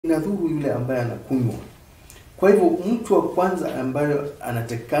inadhuru yule ambaye anakunywa. Kwa hivyo mtu wa kwanza ambaye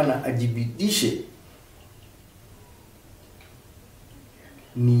anatakana ajibidishe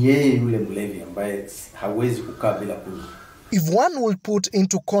ni yeye yule mlevi ambaye hawezi kukaa bila kunywa. If one will put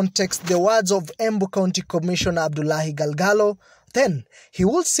into context the words of Embu County Commissioner Abdullahi Galgalo, then he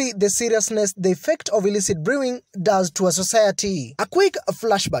will see the seriousness the effect of illicit brewing does to a society. A quick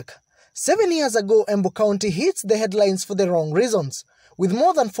flashback. 7 years ago, Embu County hits the headlines for the wrong reasons, with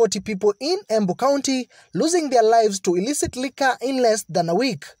more than 40 people in Embu County losing their lives to illicit liquor in less than a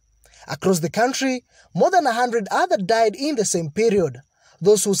week. Across the country, more than 100 others died in the same period.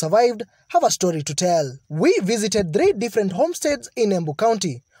 Those who survived have a story to tell. We visited 3 different homesteads in Embu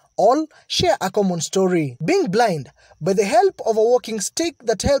County. All share a common story. Being blind, by the help of a walking stick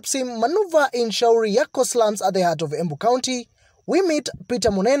that helps him maneuver in Shauri Yako slums at the heart of Embu County, we meet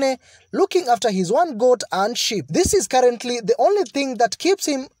Peter Munene looking after his 1 goat and sheep. This is currently the only thing that keeps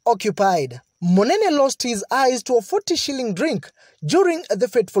him occupied. Munene lost his eyes to a 40-shilling drink during the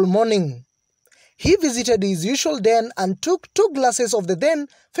fateful morning. He visited his usual den and took 2 glasses of the then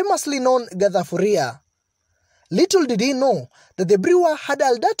famously known Gadhafuria. Little did he know that the brewer had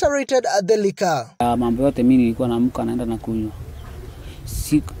adulterated the liquor. Mambo yote mimi nilikuwa naamka naenda na kunywa.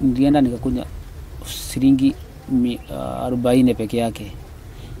 Nilienda nikakunywa shilingi 40 peke yake.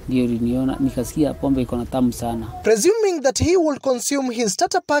 Ndio niona nikasikia pombe iko na tamu sana. Presuming that he will consume his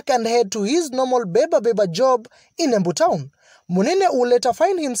starter pack and head to his normal beba job in Embu town, Munene will later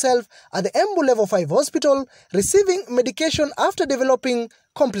find himself at the Embu Level 5 hospital receiving medication after developing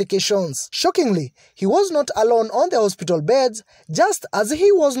complications. Shockingly, he was not alone on the hospital beds, just as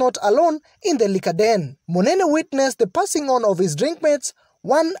he was not alone in the liquor den. Munene witnessed the passing on of his drinkmates,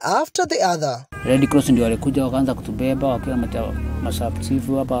 one after the other. Red Cross ndio walikuja wakaanza kutubeba wakiwa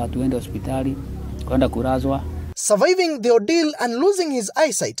mashabsifu hapa tuende hospitali kwenda kurazwa. Surviving the ordeal and losing his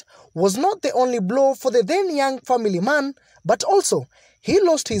eyesight was not the only blow for the then young family man, but also he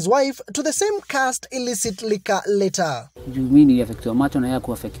lost his wife to the same cast illicit liquor later. Mimi niliafektiwa macho na yeye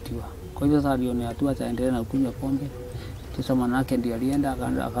kuafektiwa. Kwa hivyo sasa aliona hatua ataendelea na kunywa pombe. Sasa manake ndiye alienda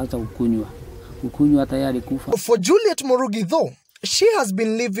akaanza kukunywa hata yeye alikufa. For Juliet Morugi though, she has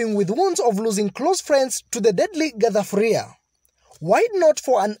been living with wounds of losing close friends to the deadly Gadhafuria. Why not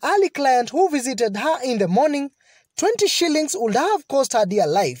for an early client who visited her in the morning, 20 shillings would have cost her dear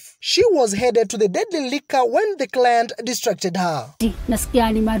life. She was headed to the deadly liquor when the client distracted her.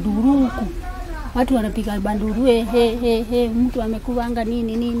 Nasikia ni maduru huku. Watu wanapiga banduru he mtu amekuanga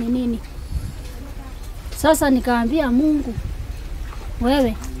nini. Sasa nikaambia Mungu,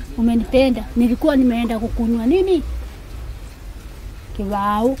 wewe umenipenda. Nilikuwa nimeenda kukunywa nini?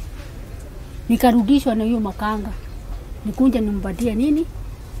 Kibao. Nikarudishwa na hiyo makanga. Nikunja nimpatie nini?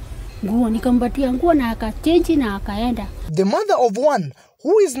 Nguo, nikampatia nguo na akachange na akaenda. The mother of one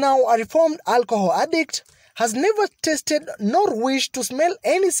who is now a reformed alcohol addict has never tasted nor wished to smell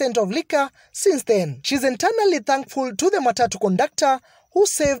any scent of liquor since then. She's internally thankful to the matatu conductor who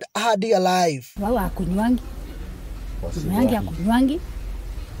saved her dear life. Wawa akunywangi. Mama akunywangi.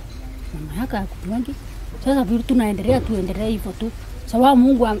 Mama yake akunywangi. Sasa vile tuendelea hivyo tu. Sawa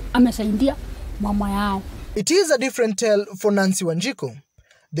Mungu amesaidia mama yao. It is a different tale for Nancy Wanjiku.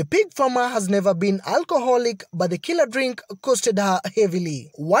 The pig farmer has never been alcoholic, but the killer drink costed her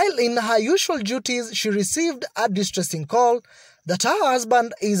heavily. While in her usual duties, she received a distressing call that her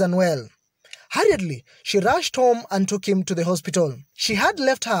husband is unwell. Hurriedly, she rushed home and took him to the hospital. She had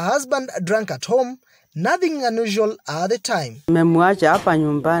left her husband drunk at home, nothing unusual at the time. Nimemwacha hapa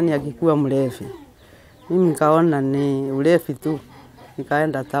nyumbani akikuwa mlevi. Mimi nikaona ni ulevi tu.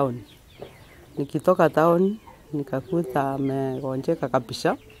 Nikaenda town. Nikitoka town nikakuta amegonjeka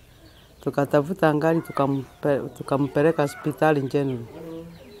kabisa. Tukatafuta ngari tukampeleka hospitali Njeni.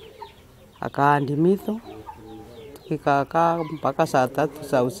 Akaandimizwa. Tukakaa mpaka saa 3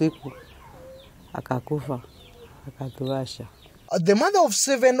 za usiku. Akakufa. Akatuacha. The mother of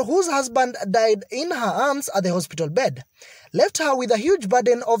 7 whose husband died in her arms at the hospital bed left her with a huge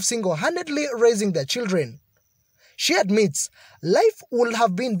burden of single-handedly raising their children. She admits life would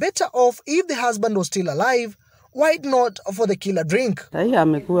have been better off if the husband was still alive, why not for the killer drink. Sai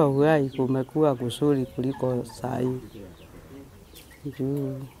amekuwa uhai, kumekuwa kusuri kuliko sai.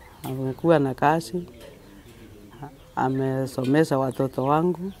 Amekuwa na kazi, amesomesha watoto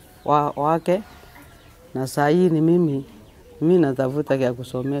wangu wake, na sai ni mimi natafuta ya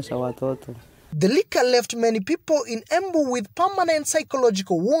kusomesha watoto. The liquor left many people in Embu with permanent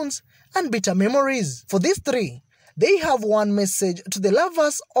psychological wounds and bitter memories. For these 3, they have one message to the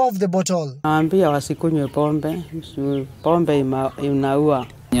lovers of the bottle. Naambia wasikunywe pombe, pombe inaua.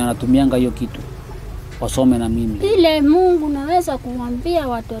 Wanatumianga hiyo kitu. wasome na mimi. Ile Mungu naweza kuambia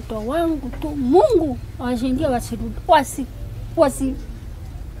watoto wangu tu, Mungu awashindie wasi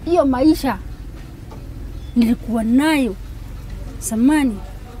hiyo maisha nilikuwa nayo zamani.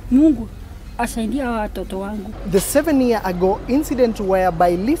 Mungu asaidia watoto wangu. The 7-year-ago incident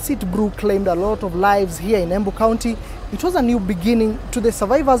whereby illicit brew claimed a lot of lives here in Embu County, it was a new beginning to the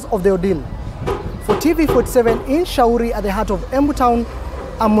survivors of the ordeal. For TV47 in Shauri at the heart of Embu Town,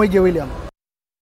 I'm Mwege William.